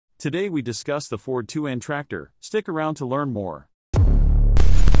Today we discuss the Ford 2N tractor. Stick around to learn more.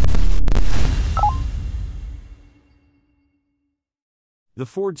 The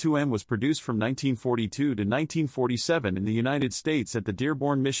Ford 2N was produced from 1942 to 1947 in the United States at the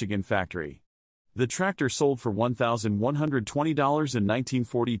Dearborn, Michigan factory. The tractor sold for $1,120 in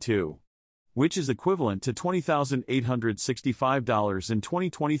 1942, which is equivalent to $20,865 in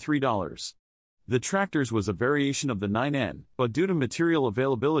 2023 dollars. The tractors was a variation of the 9N, but due to material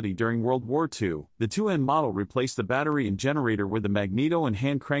availability during World War II, the 2N model replaced the battery and generator with a magneto and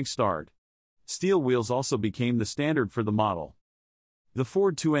hand crank start. Steel wheels also became the standard for the model. The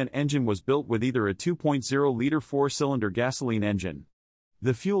Ford 2N engine was built with either a 2.0-liter four-cylinder gasoline engine.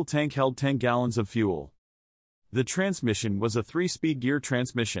 The fuel tank held 10 gallons of fuel. The transmission was a 3-speed gear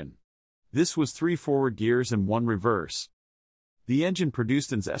transmission. This was 3 forward gears and 1 reverse. The engine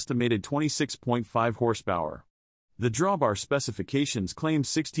produced an estimated 26.5 horsepower. The drawbar specifications claimed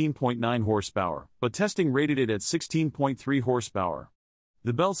 16.9 horsepower, but testing rated it at 16.3 horsepower.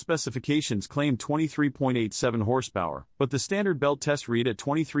 The belt specifications claimed 23.87 horsepower, but the standard belt test read at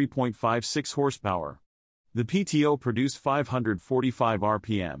 23.56 horsepower. The PTO produced 545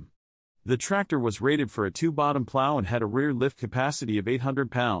 RPM. The tractor was rated for a 2-bottom plow and had a rear lift capacity of 800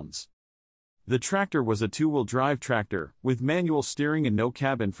 pounds. The tractor was a 2-wheel drive tractor, with manual steering and no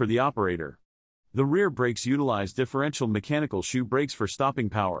cabin for the operator. The rear brakes utilized differential mechanical shoe brakes for stopping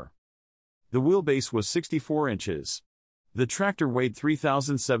power. The wheelbase was 64 inches. The tractor weighed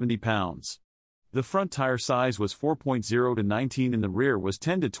 3,070 pounds. The front tire size was 4.0 to 19 and the rear was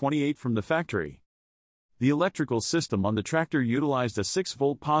 10 to 28 from the factory. The electrical system on the tractor utilized a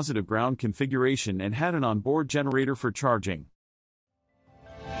 6-volt positive ground configuration and had an onboard generator for charging.